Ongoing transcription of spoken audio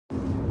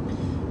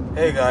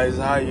Hey guys,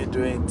 how you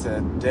doing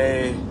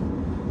today?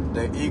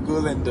 The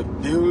eagle in the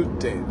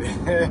building.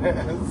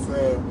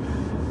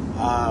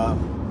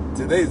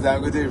 Today is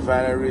Dangote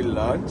Refinery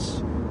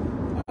launch,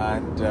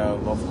 and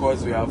of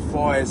course we have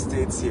 4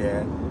 estates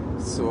here,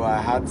 so I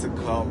had to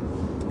come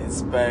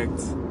inspect,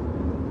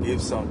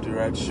 give some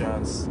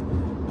directions.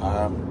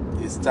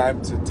 It's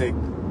time to take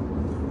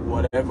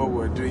whatever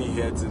we're doing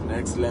here to the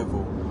next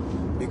level,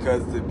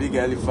 because the big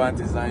elephant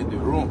is not in the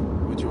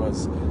room, which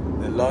was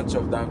the launch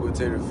of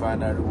Dangote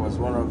Refinery. Was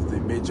one of the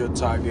major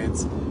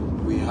targets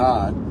we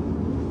had,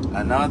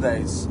 and now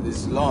that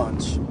it's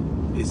launched,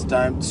 it's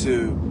time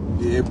to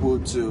be able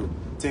to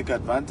take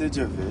advantage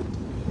of it,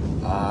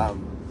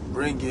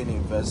 bring in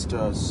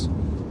investors,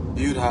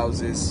 build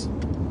houses.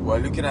 We're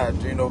looking at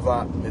doing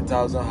over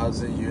 1,000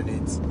 housing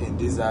units in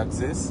this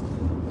axis,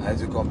 and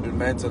to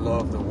complement a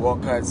lot of the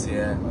workers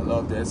here, a lot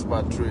of the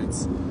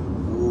expatriates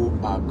who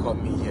are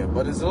coming here.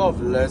 But there's a lot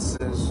of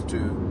lessons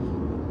to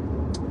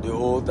the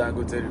whole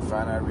Dangote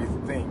Refinery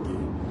thingy.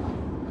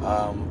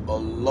 A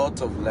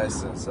lot of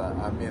lessons.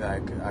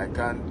 I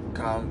can't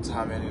count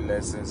how many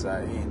lessons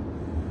are in.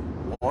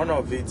 One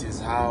of it is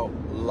how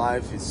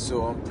life is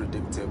so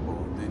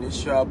unpredictable. The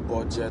initial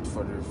budget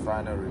for the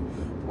refinery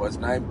was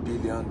 $9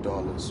 billion,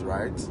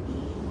 right?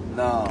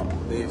 Now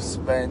they've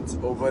spent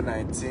over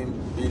 $19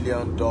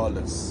 billion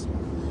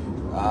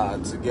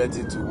to get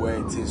it to where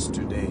it is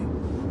today.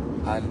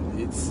 And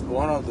it's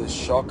one of the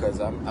shockers.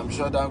 I'm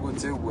sure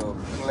Dangote will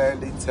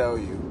clearly tell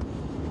you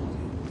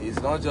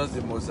it's not just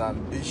the most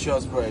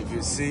ambitious project. If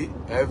you see,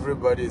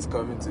 everybody is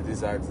coming to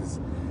this axis.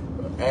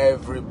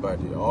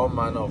 Everybody, all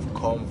manner of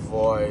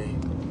convoy.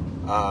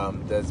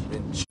 There's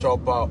been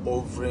chopper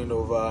hovering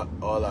over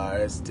all our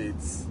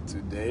estates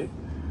today.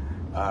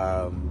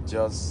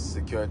 Just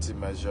security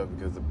measure,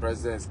 because the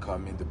president is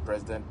coming. The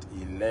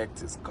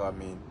president-elect is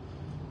coming,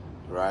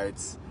 right?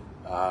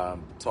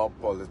 Top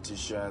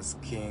politicians,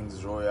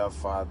 kings, royal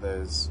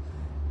fathers,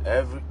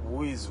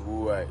 who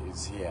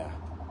is here,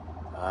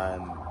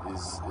 and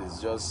it's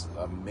just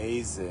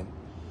amazing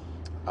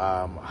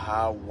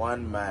how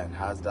one man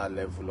has that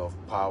level of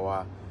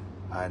power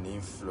and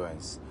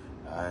influence,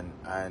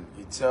 and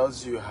it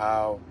tells you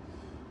how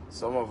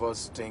some of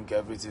us think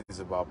everything is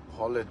about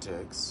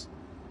politics,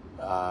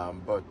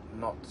 but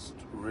not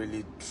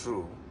really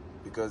true,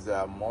 because there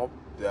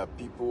are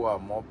people who are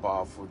more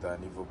powerful than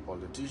even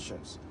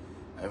politicians.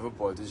 Even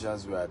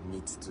politicians will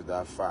admit to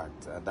that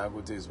fact, and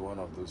Dangote is one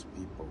of those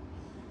people.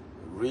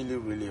 Really,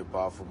 really a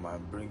powerful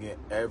man, bringing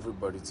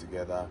everybody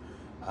together,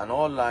 and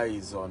all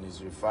eyes on his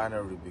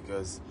refinery,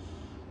 because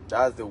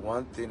that's the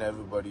one thing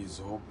everybody is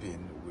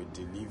hoping will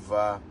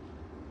deliver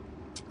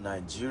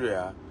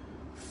Nigeria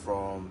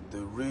from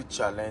the real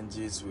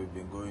challenges we've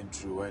been going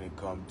through when it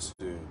comes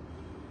to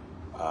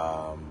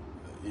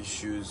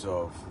issues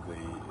of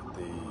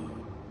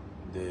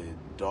the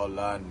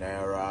dollar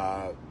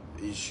naira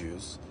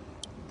issues,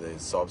 the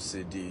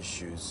subsidy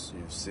issues.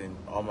 You've seen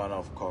all manner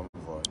of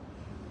convoy.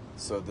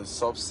 So the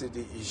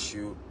subsidy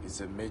issue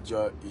is a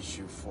major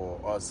issue for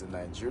us in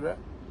Nigeria,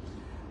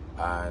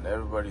 and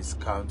everybody's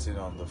counting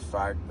on the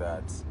fact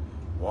that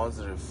once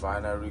the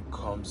refinery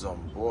comes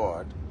on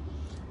board,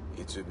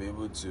 it will be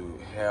able to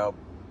help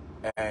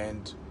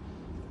end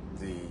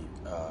the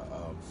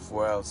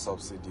fuel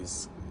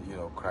subsidies,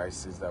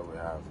 crisis that we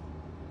have.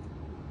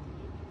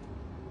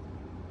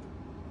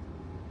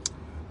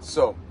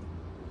 So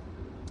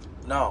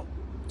now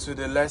to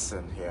the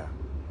lesson here.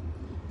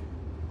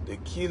 The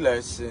key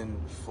lesson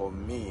for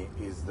me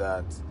is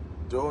that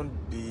don't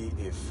be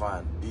a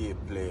fan, be a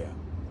player.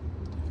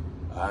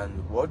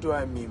 And what do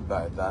I mean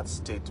by that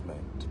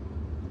statement?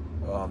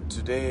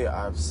 Today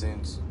I've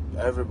seen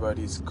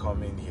everybody's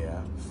coming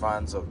here,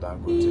 fans of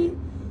Dangote,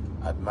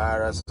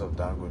 admirers of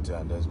Dangote,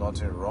 and there's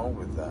nothing wrong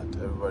with that.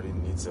 Everybody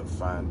needs a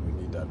fan. We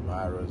need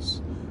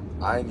admirers.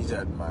 I need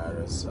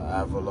admirers. I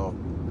have a lot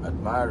of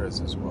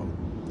admirers as well.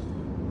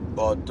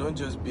 But don't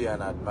just be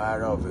an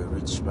admirer of a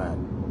rich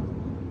man.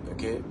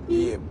 Okay,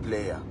 be a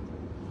player.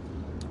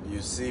 You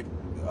see,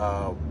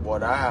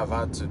 what I have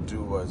had to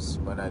do was,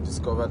 when I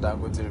discovered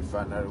Dangote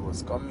Refinery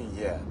was coming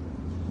here,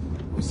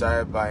 we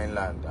started buying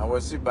land, and we're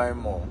still buying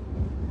more,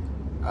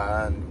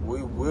 and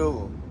we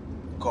will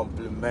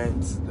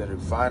complement the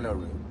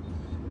refinery,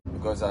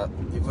 because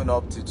even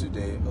up to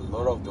today, a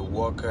lot of the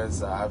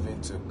workers are having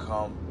to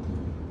come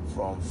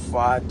from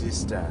far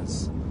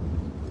distance,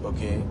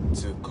 okay,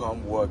 to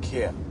come work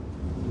here.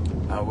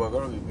 And we're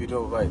going to be building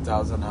over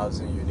 1,000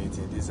 housing units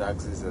in this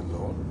axis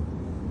alone,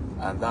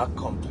 and that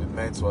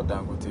complements what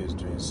Dangote is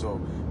doing. So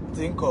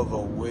think of a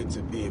way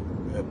to be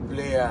a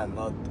player and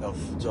not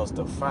just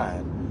a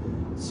fan,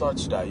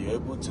 such that you're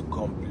able to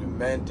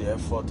complement the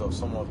effort of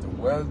some of the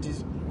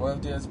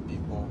wealthiest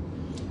people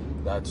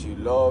that you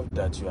love,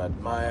 that you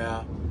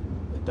admire,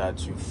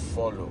 that you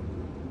follow.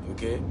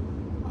 Okay,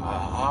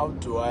 how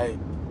do I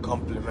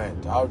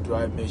complement? How do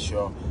I make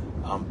sure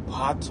I'm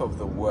part of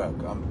the work,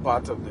 I'm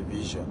part of the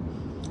vision,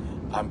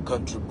 I'm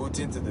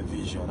contributing to the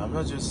vision? I'm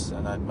not just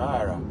an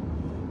admirer.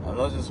 I'm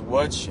not just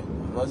watching.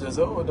 I'm not just,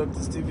 oh,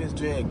 Dr. Stephen's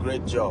doing a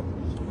great job.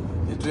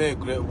 You're doing a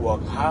great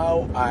work.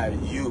 How are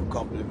you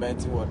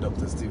complementing what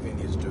Dr. Stephen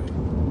is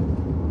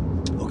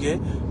doing?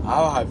 Okay?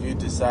 How have you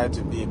decided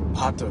to be a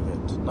part of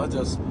it? Not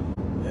just,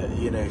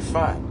 a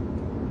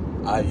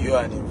fan. Are you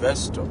an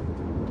investor?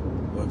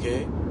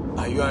 Okay?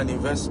 Are you an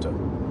investor?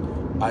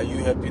 Are you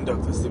helping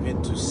Dr.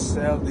 Stephen to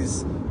sell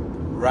these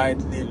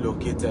rightly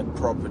located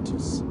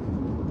properties?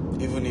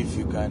 Even if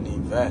you can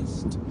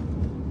invest.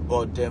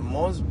 But there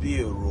must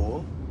be a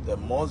role, there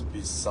must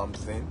be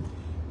something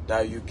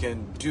that you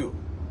can do.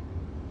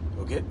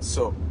 Okay?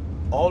 So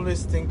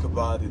always think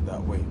about it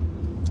that way.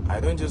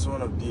 I don't just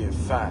want to be a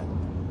fan.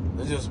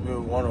 Don't just be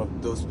one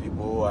of those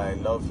people who I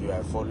love you,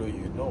 I follow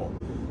you. No.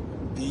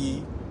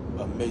 Be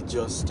a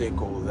major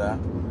stakeholder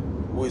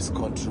who is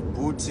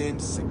contributing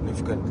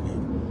significantly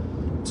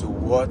to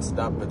what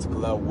that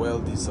particular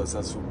wealthy,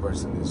 successful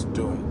person is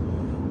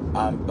doing.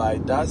 And by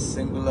that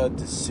singular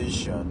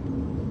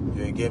decision,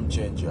 you're a game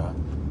changer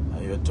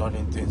and you're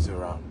turning things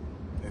around.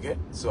 Okay?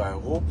 So I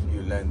hope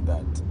you learned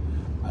that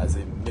as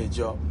a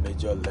major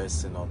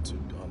lesson on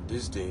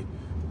this day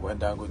when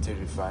Dangote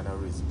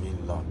Refinery is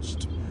being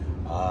launched.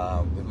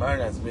 The man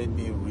has made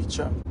me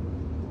richer,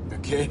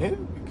 okay?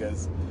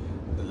 Because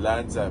the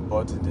lands I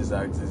bought in this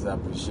axis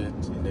appreciate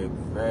in a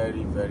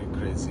very, very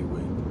crazy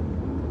way.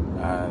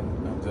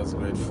 And I'm just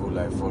grateful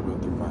I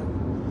followed the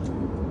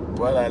man.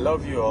 Well, I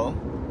love you all.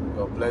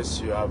 God bless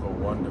you. Have a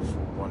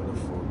wonderful,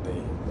 wonderful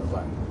day.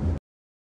 Bye-bye.